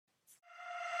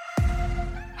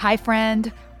Hi,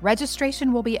 friend.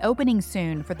 Registration will be opening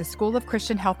soon for the School of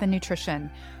Christian Health and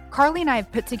Nutrition. Carly and I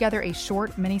have put together a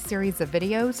short mini-series of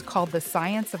videos called The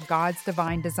Science of God's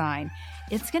Divine Design.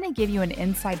 It's going to give you an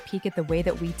inside peek at the way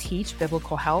that we teach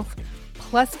biblical health,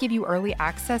 plus give you early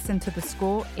access into the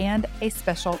school and a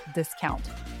special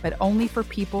discount, but only for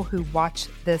people who watch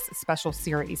this special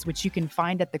series, which you can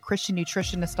find at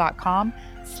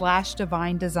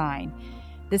thechristiannutritionist.com/divine design.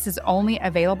 This is only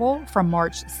available from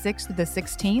March 6th to the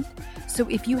 16th. So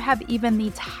if you have even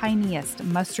the tiniest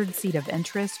mustard seed of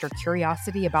interest or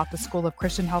curiosity about the School of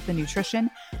Christian Health and Nutrition,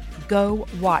 go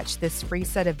watch this free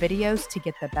set of videos to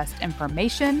get the best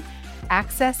information,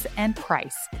 access, and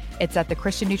price. It's at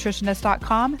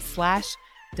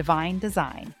thechristiannutritionist.com/divine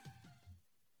design.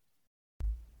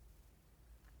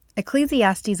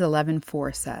 Ecclesiastes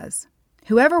 11:4 says,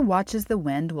 "Whoever watches the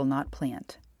wind will not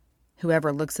plant.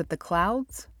 Whoever looks at the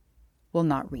clouds will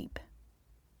not reap."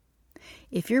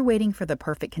 If you're waiting for the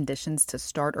perfect conditions to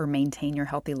start or maintain your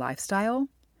healthy lifestyle,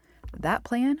 that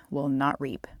plan will not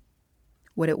reap.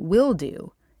 What it will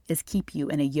do is keep you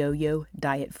in a yo-yo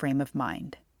diet frame of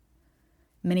mind.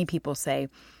 Many people say,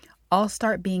 "I'll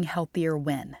start being healthier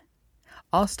when?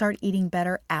 I'll start eating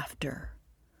better after."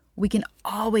 We can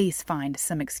always find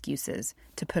some excuses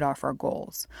to put off our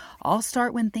goals. I'll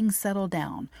start when things settle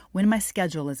down, when my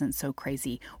schedule isn't so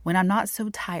crazy, when I'm not so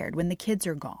tired, when the kids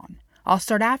are gone. I'll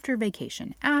start after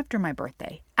vacation, after my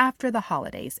birthday, after the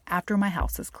holidays, after my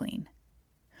house is clean.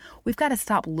 We've got to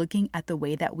stop looking at the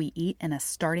way that we eat in a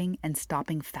starting and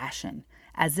stopping fashion,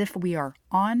 as if we are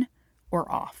on or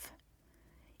off.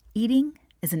 Eating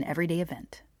is an everyday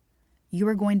event. You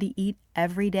are going to eat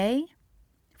every day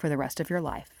for the rest of your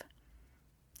life.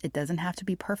 It doesn't have to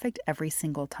be perfect every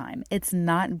single time. It's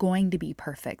not going to be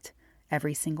perfect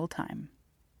every single time.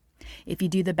 If you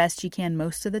do the best you can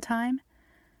most of the time,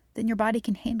 then your body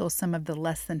can handle some of the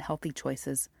less than healthy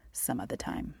choices some of the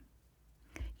time.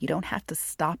 You don't have to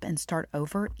stop and start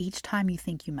over each time you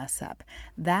think you mess up.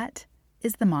 That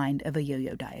is the mind of a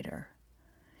yo-yo dieter.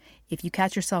 If you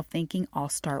catch yourself thinking, "I'll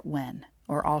start when,"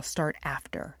 or "I'll start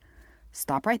after,"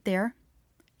 stop right there,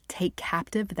 take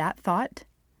captive that thought,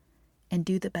 and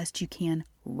do the best you can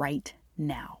right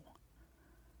now.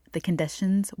 The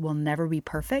conditions will never be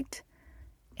perfect,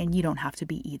 and you don't have to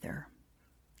be either,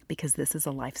 because this is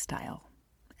a lifestyle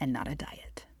and not a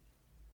diet.